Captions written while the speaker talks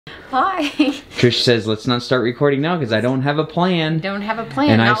Hi. Trish says, let's not start recording now because I don't have a plan. Don't have a plan.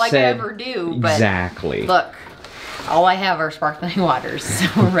 And not I like said, I ever do. But exactly. Look, all I have are sparkling waters, so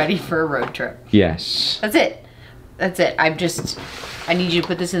we're ready for a road trip. Yes. That's it. That's it. I need you to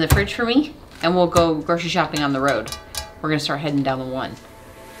put this in the fridge for me, and we'll go grocery shopping on the road. We're gonna start heading down the 1,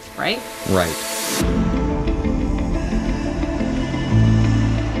 right? Right.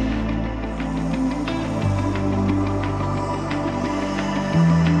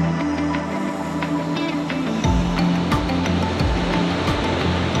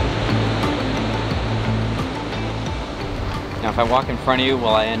 Now, if I walk in front of you, will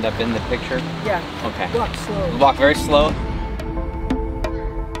I end up in the picture? Yeah. Okay. Walk slow. Walk very slow.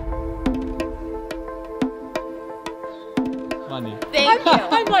 Funny. Thank you.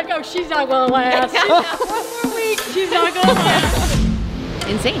 I'm like, oh, she's not gonna last. One more week, she's not gonna last.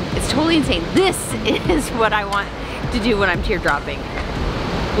 Insane. It's totally insane. This is what I want to do when I'm teardropping.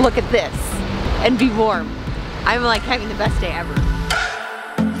 Look at this and be warm. I'm like having the best day ever.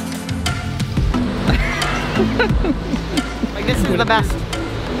 Like, this is the best,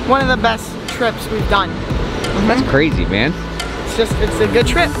 one of the best trips we've done. That's crazy, man. It's a good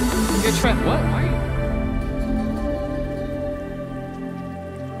trip. It's a good trip. What? Why?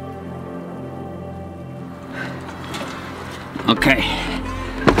 Okay.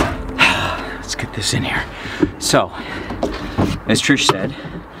 Let's get this in here. So, as Trish said,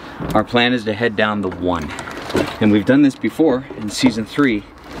 our plan is to head down the 1. And we've done this before in season 3,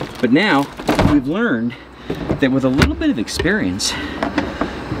 but now we've learned that with a little bit of experience,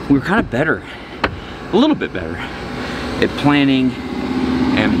 we're kind of better, a little bit better at planning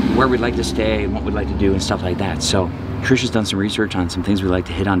and where we'd like to stay and what we'd like to do and stuff like that. So Trish has done some research on some things we'd like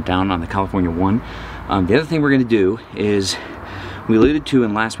to hit on down on the California 1. The other thing we're gonna do is, we alluded to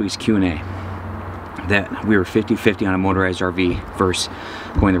in last week's Q&A that we were 50-50 on a motorized RV versus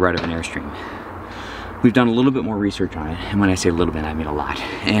going the route of an Airstream. We've done a little bit more research on it, and when I say a little bit, I mean a lot.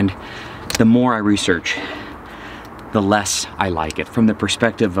 And the more I research, the less I like it from the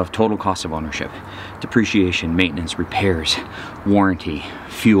perspective of total cost of ownership, depreciation, maintenance, repairs, warranty,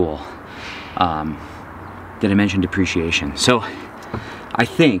 fuel. Did I mention depreciation? So I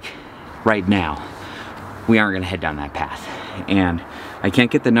think right now we aren't going to head down that path, and I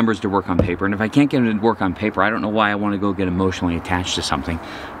can't get the numbers to work on paper, and if I can't get them to work on paper, I don't know why I want to go get emotionally attached to something.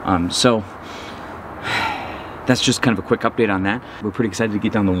 So that's just kind of a quick update on that. We're pretty excited to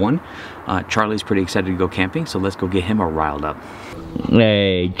get down the 1. Charlie's pretty excited to go camping, so let's go get him all riled up.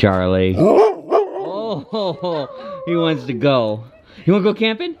 Hey, Charlie. Oh, he wants to go. You want to go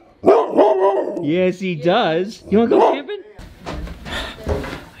camping? Yes, he does. You want to go camping?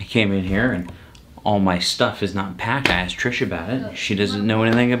 I came in here and all my stuff is not packed. I asked Trish about it. She doesn't know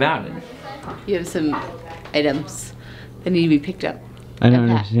anything about it. You have some items that need to be picked up. I don't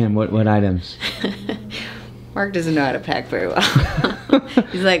understand. What items? Mark doesn't know how to pack very well.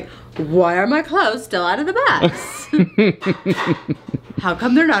 He's like, why are my clothes still out of the bags? How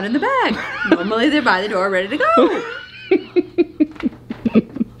come they're not in the bag? Normally they're by the door ready to go.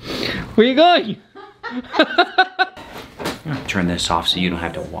 Where are you going? Turn this off so you don't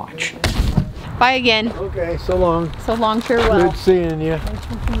have to watch. Bye again. Okay, so long. So long, farewell. Good seeing you.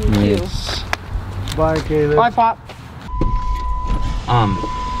 Yes. Bye, Caleb. Bye, Pop.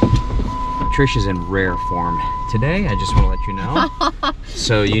 Trish is in rare form today. I just want to let you know.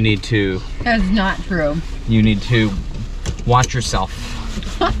 So you need to. That's not true. You need to watch yourself.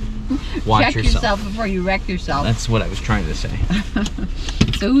 Check yourself before you wreck yourself. That's what I was trying to say.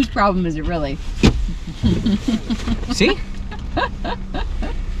 So whose problem is it really? See?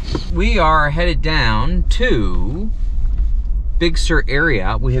 We are headed down to Big Sur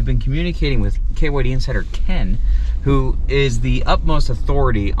area. We have been communicating with KYD insider Ken, who is the utmost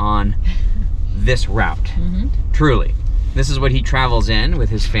authority on this route. Truly. This is what he travels in with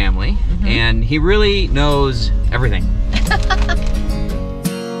his family, and he really knows everything.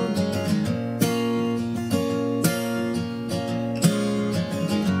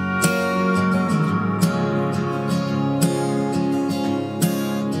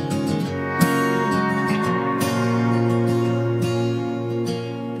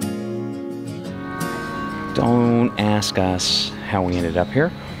 Don't ask us how we ended up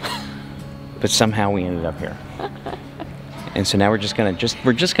here, but somehow we ended up here. And so now we're just gonna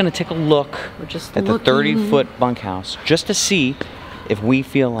take a look at the 30-foot bunkhouse just to see if we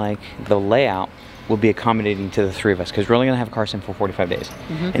feel like the layout will be accommodating to the 3 of us, because we're only gonna have Carson for 45 days.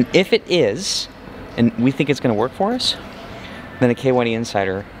 And if it is, and we think it's gonna work for us, then a KYD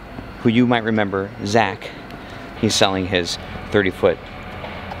insider, who you might remember, Zach, he's selling his 30-foot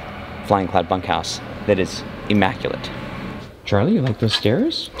Flying Cloud bunkhouse that is immaculate. Charlie, you like those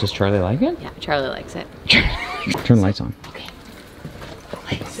stairs? Does Charlie like it? Yeah, Charlie likes it. Turn the lights on. Okay.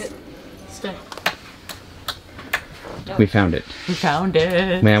 Sit. Stay. We found it. We found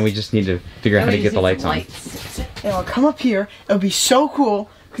it. Man, we just need to figure out how to get the lights on. And I'll come up here. It'll be so cool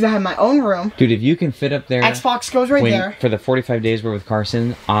because I have my own room. Dude, if you can fit up there. Xbox goes right there. For the 45 days we're with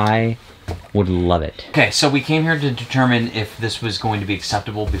Carson, I would love it. Okay, so we came here to determine if this was going to be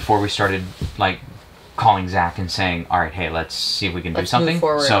acceptable before we started, like, calling Zach and saying, all right, hey, let's see if we can do something. Move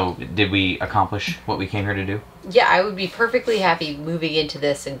forward. So, did we accomplish what we came here to do? Yeah, I would be perfectly happy moving into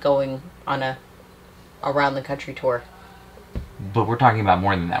this and going on a around the country tour. But we're talking about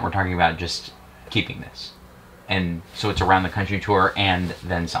more than that. We're talking about just keeping this. And so it's around the country tour and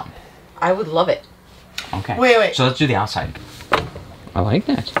then some. I would love it. Okay. Wait. So let's do the outside. I like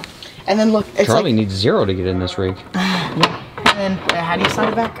that. And then look, it's Charlie like, needs 0 to get in this rig. yeah. And then, how do you slide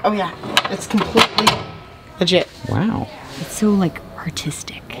it back? Oh yeah, it's completely legit. Wow. It's so like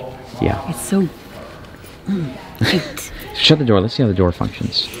artistic. Yeah. It's so cute. Shut the door. Let's see how the door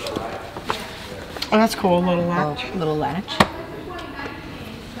functions. Oh, that's cool. A little latch. Little latch.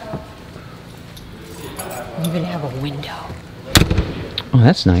 You even have a window. Oh,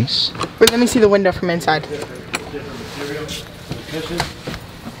 that's nice. Wait, let me see the window from inside.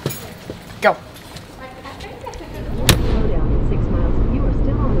 Go.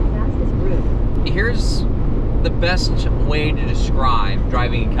 Here's the best way to describe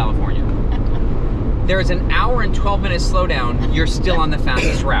driving in California. There is an hour and 12-minute slowdown, you're still on the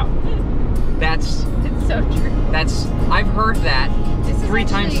fastest route. It's so true. I've heard that This is 3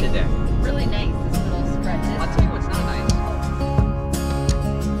 times actually today. Really nice, this little stretch. I'll tell you what's not nice.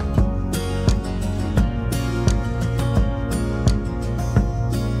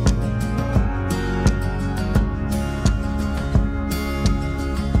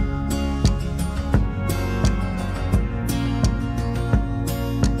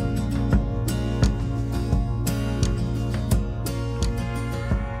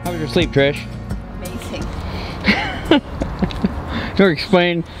 How was your sleep, Trish? Amazing. Can you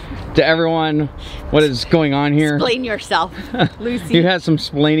explain to everyone what is going on here? Explain yourself, Lucy. You had some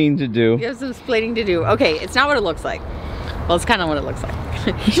splaining to do. You have some explaining to do. Okay, it's not what it looks like. Well, it's kind of what it looks like.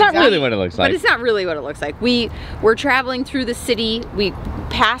 It's not really what it looks like. But it's not really what it looks like. We're traveling through the city. We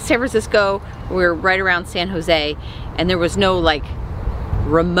passed San Francisco. We're right around San Jose, and there was no like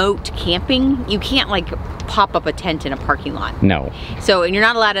remote camping. You can't like pop up a tent in a parking lot. No. So, and you're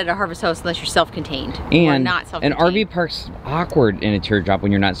not allowed at a Harvest House unless you're self-contained. Or And not an self-contained. RV park's awkward in a teardrop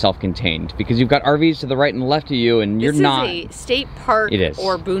when you're not self-contained because you've got RVs to the right and left of you and you're not. This is a state park It is.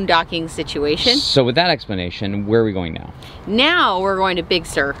 or boondocking situation. So with that explanation, where are we going now? Now we're going to Big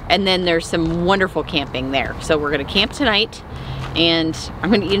Sur, and then there's some wonderful camping there. So we're gonna camp tonight, and I'm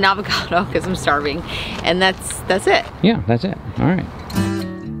gonna eat an avocado because I'm starving, and that's it. Yeah, that's it. All right.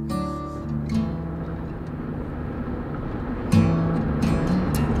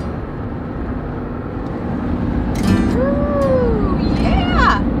 Ooh,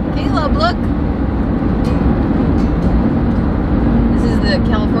 yeah! Caleb, look! This is the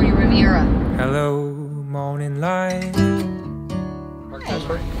California Riviera. Hello, morning light.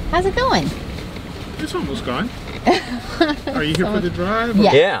 How's it going? It's almost gone. Are you here for the drive?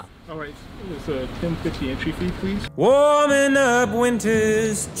 Yes. Yeah. All right. It's a $10.50 entry fee, please. Warming up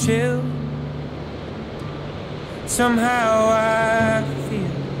winter's chill. Somehow I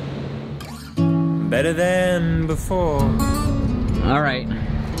feel better than before. All right.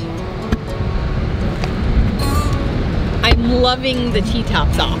 I'm loving the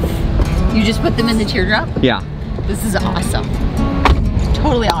T-tops off. You just put them in the teardrop? Yeah. This is awesome.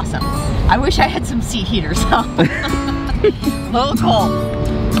 Totally awesome. I wish I had some seat heaters though. A little cold,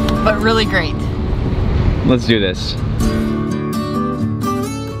 but really great. Let's do this.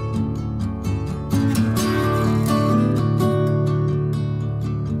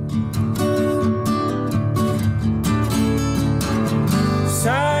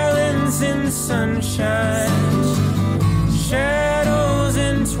 Silence in sunshine, shadows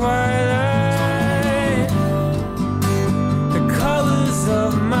in twilight, the colors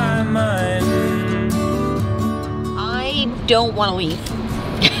of my mind. I don't want to leave.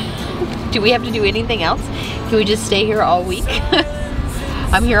 Do we have to do anything else? Can we just stay here all week?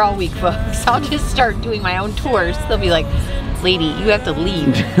 I'm here all week, folks. I'll just start doing my own tours. They'll be like, lady, you have to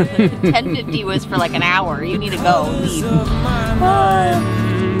leave. 10:50 was for like an hour. You need to go. Leave. You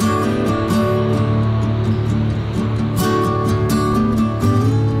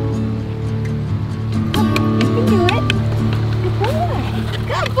can do it. Good boy.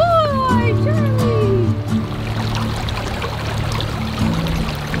 Good boy, Charlie.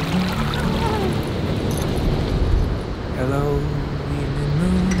 Hello,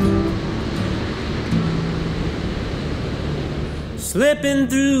 slipping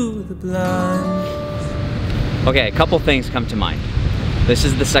through the blinds. Okay, a couple things come to mind. This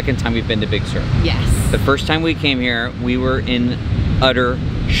is the second time we've been to Big Sur. Yes. The first time we came here, we were in utter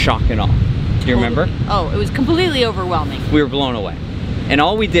shock and awe. Do you remember? Oh, it was completely overwhelming. We were blown away. And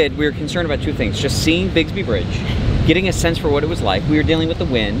all we did, we were concerned about two things. Just seeing Bigsby Bridge, getting a sense for what it was like. We were dealing with the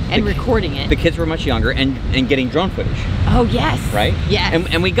wind. And recording it. The kids were much younger, and getting drone footage. Oh, yes. Right? Yes.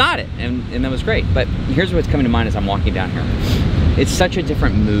 And we got it, and that was great. But here's what's coming to mind as I'm walking down here. It's such a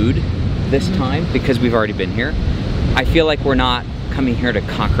different mood this time because we've already been here. I feel like we're not coming here to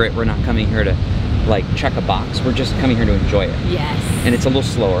conquer it. We're not coming here to like check a box. We're just coming here to enjoy it. Yes. And it's a little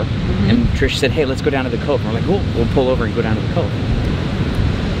slower. And Trish said, hey, let's go down to the cove. And we're like, cool, we'll pull over and go down to the cove.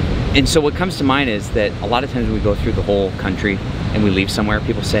 And so what comes to mind is that a lot of times when we go through the whole country and we leave somewhere,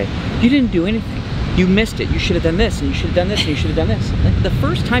 people say, you didn't do anything. You missed it. You should have done this, and you should have done this, and you should have done this. Like, the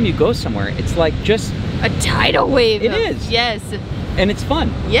first time you go somewhere, it's like just a tidal wave. It is. Yes. And it's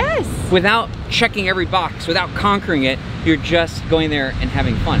fun. Yes. Without checking every box, without conquering it, you're just going there and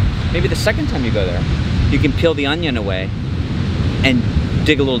having fun. Maybe the second time you go there, you can peel the onion away and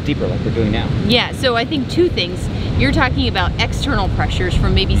dig a little deeper like we're doing now. Yeah, so I think two things. You're talking about external pressures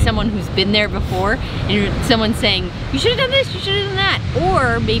from maybe someone who's been there before, and someone saying, you should have done this, you should have done that.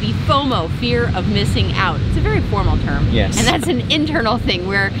 Or maybe FOMO, fear of missing out. It's a very formal term. Yes. And that's an internal thing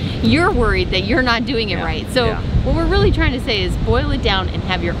where you're worried that you're not doing it right. So what we're really trying to say is boil it down and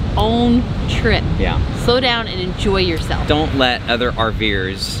have your own trip. Yeah. Slow down and enjoy yourself. Don't let other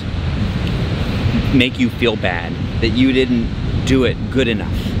RVers make you feel bad that you didn't do it good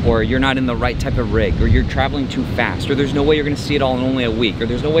enough, or you're not in the right type of rig, or you're traveling too fast, or there's no way you're going to see it all in only a week, or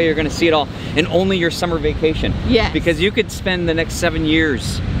there's no way you're going to see it all in only your summer vacation. Yes. Because you could spend the next 7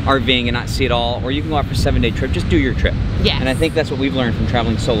 years RVing and not see it all, or you can go out for a 7-day trip. Just do your trip. Yes. And I think that's what we've learned from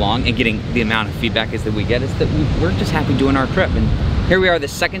traveling so long and getting the amount of feedback is that we get is that we're just happy doing our trip. And here we are the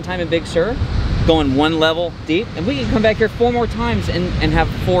second time in Big Sur, going 1 level deep, and we can come back here 4 more times and have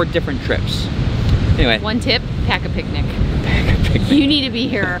 4 different trips. Anyway. One tip, pack a picnic. Pack a picnic. You need to be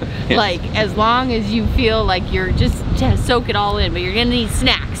here Yes. like as long as you feel like you're just to soak it all in, but you're gonna need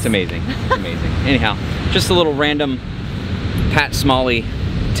snacks. It's amazing. It's amazing. Anyhow, just a little random Pat Smalley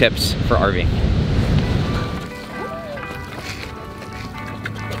tips for RVing.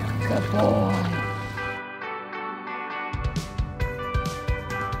 Good boy.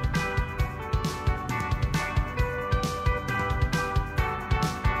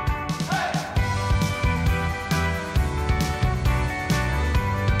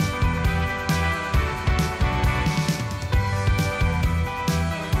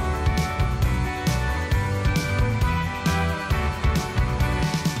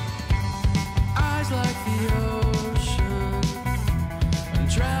 Eyes like the ocean, I'm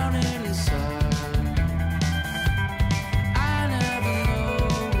drowning inside. I never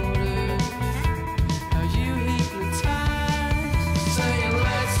noticed how you hypnotize. Saying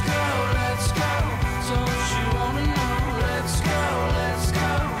let's go, don't you wanna know? Let's go,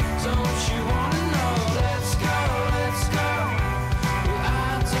 don't you wanna know? Let's go, well, I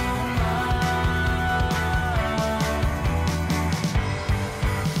don't mind.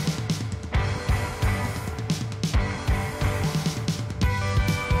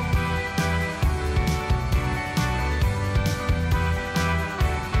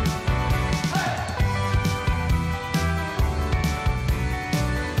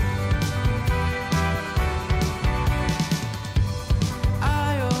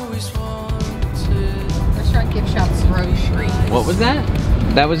 I always wanted. Restaurant, gift shops, grocery. What was that?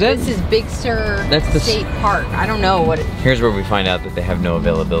 That was it? This is Big Sur That's the State Park. I don't know what it Here's where we find out that they have no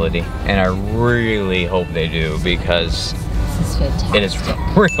availability. And I really hope they do because This is fantastic. it is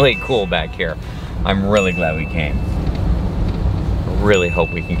really cool back here. I'm really glad we came. I really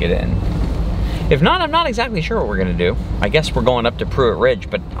hope we can get in. If not, I'm not exactly sure what we're gonna do. I guess we're going up to Pruitt Ridge,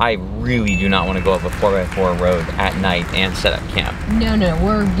 but I really do not want to go up a 4x4 road at night and set up camp. No,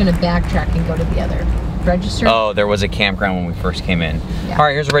 we're gonna backtrack and go to the other register. Oh, there was a campground when we first came in. Yeah. All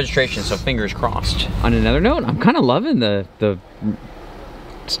right, here's the registration, so fingers crossed. On another note, I'm kind of loving the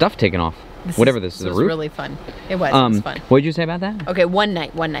stuff taken off. Whatever this is, the was roof. really fun. It was fun. What did you say about that? Okay, one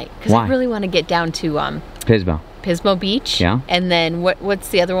night. Because Why? I really want to get down to Pismo. Beach. Yeah. And then what's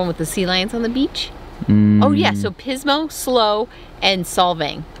the other one with the sea lions on the beach? Oh yeah, so Pismo, Slow, and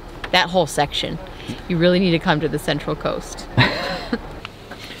Solvang. That whole section. You really need to come to the Central Coast.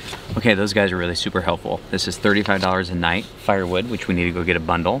 Okay, those guys are really super helpful. This is $35 a night. Firewood, which we need to go get a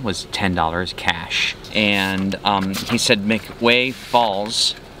bundle, was $10 cash. And he said McWay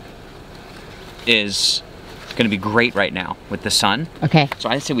Falls is gonna be great right now with the sun. Okay. So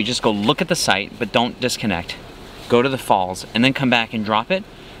I say we just go look at the site, but don't disconnect. go to the falls, and then come back and drop it.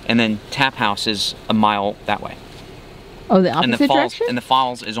 And then Tap House is a mile that way. Oh, the And opposite the falls direction? and the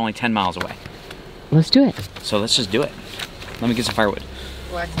falls is only 10 miles away. Let's do it. So let's just do it. Let me get some firewood.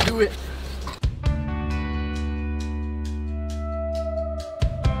 Let's do it.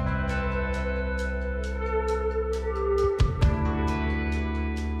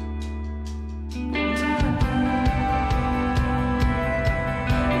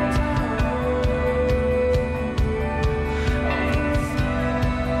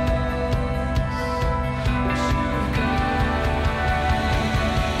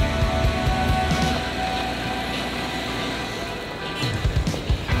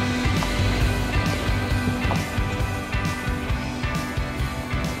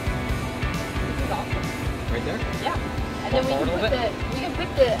 Right there? Yeah. And then we can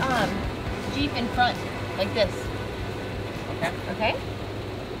put the Jeep in front, like this. Okay. Okay?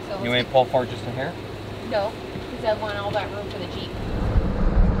 So You want me to pull forward just a hair? No, because I want all that room for the Jeep.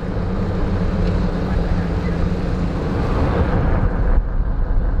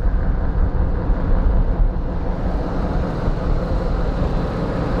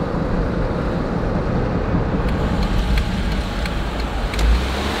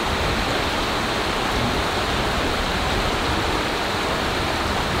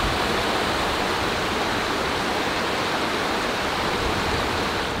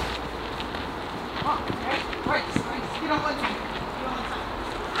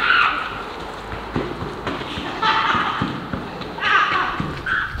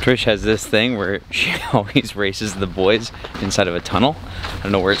 Trish has this thing where she always races the boys inside of a tunnel. I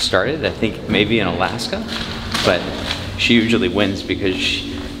don't know where it started. I think maybe in Alaska, but she usually wins because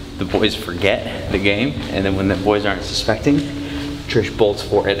the boys forget the game, and then when the boys aren't suspecting, Trish bolts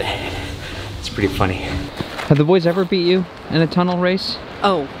for it. It's pretty funny. Have the boys ever beat you in a tunnel race?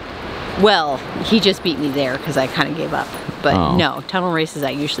 Oh, well, he just beat me there because I kind of gave up. But Oh. no, tunnel races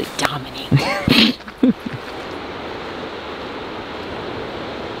I usually dominate.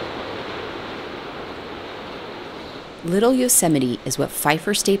 Little Yosemite is what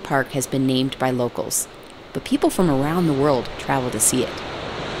Pfieffer State Park has been named by locals, but people from around the world travel to see it.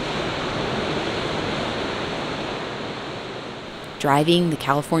 Driving the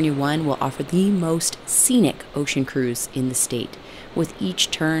California One will offer the most scenic ocean cruise in the state, with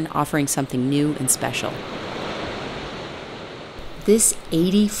each turn offering something new and special. This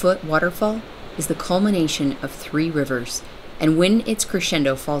 80-foot waterfall is the culmination of 3 rivers, and when its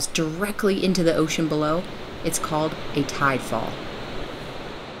crescendo falls directly into the ocean below, it's called a tide fall.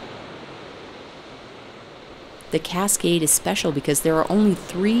 The Cascade is special because there are only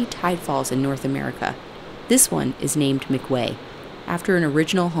 3 tide falls in North America. This one is named McWay, after an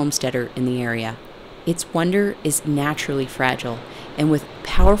original homesteader in the area. Its wonder is naturally fragile, and with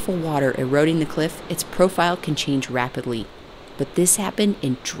powerful water eroding the cliff, its profile can change rapidly. But this happened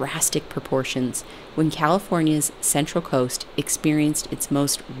in drastic proportions when California's Central Coast experienced its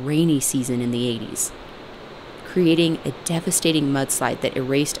most rainy season in the 80s, creating a devastating mudslide that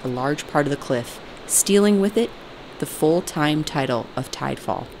erased a large part of the cliff, stealing with it the full-time title of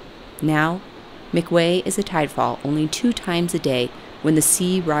tidefall. Now, McWay is a tidefall only 2 times a day when the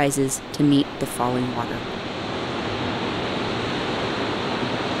sea rises to meet the falling water.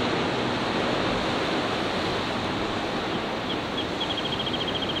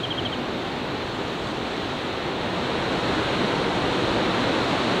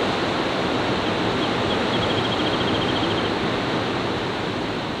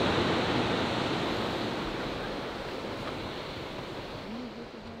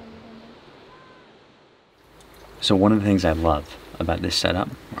 So one of the things I love about this setup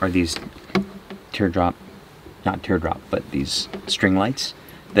are these but these string lights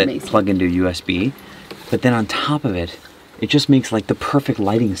that Amazing. plug into USB. But then on top of it, it just makes like the perfect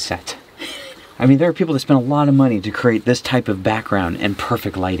lighting set. I mean, there are people that spend a lot of money to create this type of background and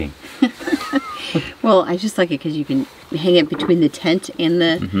perfect lighting. Well, I just like it because you can hang it between the tent and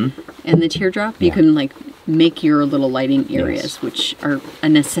the teardrop. You Yeah. can like make your little lighting areas, Yes. which are a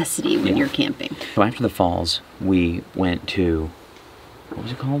necessity when Yeah. you're camping. So after the falls, we went to, what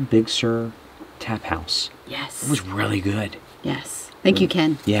was it called? Big Sur Tap House. Yes. It was really good. Yes. Thank you,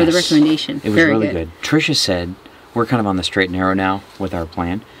 Ken, for the Yes. recommendation. It was Very really good. Tricia said, we're kind of on the straight and narrow now with our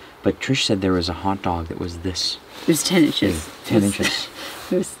plan, but Trish said there was a hot dog that was this It was 10 inches. big, 10 inches.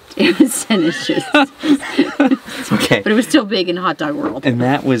 It was 10 inches. Okay. But it was still big in hot dog world. And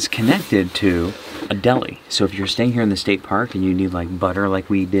that was connected to a deli. So if you're staying here in the state park and you need like butter like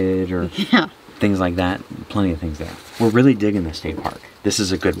we did or Yeah. things like that, plenty of things there. We're really digging the state park. This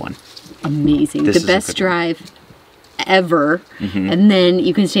is a good one. Amazing. This The is a best good one. drive ever. And then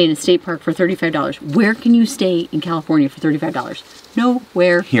you can stay in a state park for $35. Where can you stay in California for $35?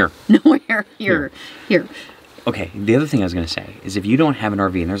 Nowhere. Here. Nowhere. Here. Okay, the other thing I was going to say is if you don't have an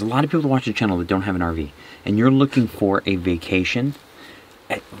RV, and there's a lot of people that watch the channel that don't have an RV, and you're looking for a vacation,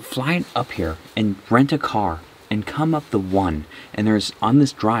 fly up here and rent a car and come up the 1. And there's, on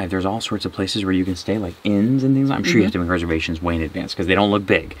this drive, there's all sorts of places where you can stay, like inns and things. I'm sure you have to make reservations way in advance because they don't look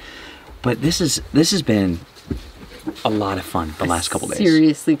big. But this has been a lot of fun the last couple days.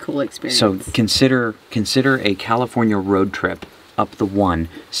 Seriously cool experience. So consider a California road trip up the 1,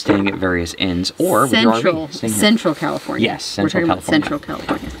 staying at various inns, or with your RV, staying here. Central California. Yes, Central We're talking California. about Central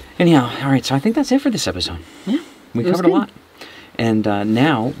California. Anyhow, all right, so I think that's it for this episode. Yeah. We it was covered a good. lot. And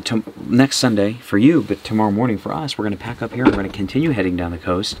now, next Sunday for you, but tomorrow morning for us, we're going to pack up here. We're going to continue heading down the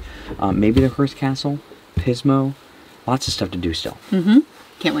coast. Maybe the Hearst Castle, Pismo, lots of stuff to do still.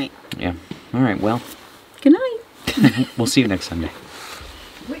 Can't wait. Yeah. All right, well, Good night. we'll see you next Sunday.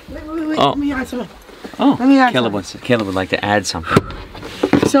 Wait. Oh. Let me add something. Oh, Let me add Caleb would like to add something.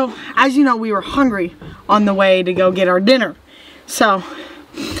 So, as you know, we were hungry on the way to go get our dinner. So,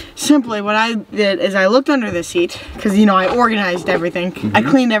 simply what I did is I looked under the seat, because, you know, I organized everything. I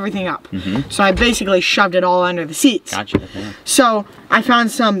cleaned everything up. So I basically shoved it all under the seats. Gotcha. Yeah. So, I found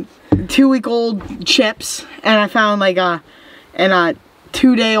some 2-week-old chips, and I found like a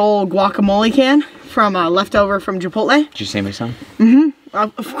 2-day-old guacamole can from leftover from Chipotle. Did you say my son?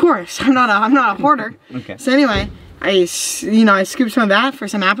 Of course, I'm not a hoarder. Okay. So anyway, I scooped some of that for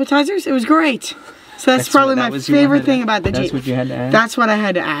some appetizers. It was great. So that's probably my favorite thing about the Jeep. That's what you had to add? That's what I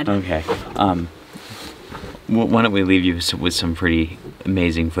had to add. Okay. Why don't we leave you with some pretty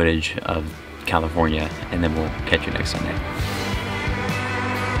amazing footage of California, and then we'll catch you next Sunday.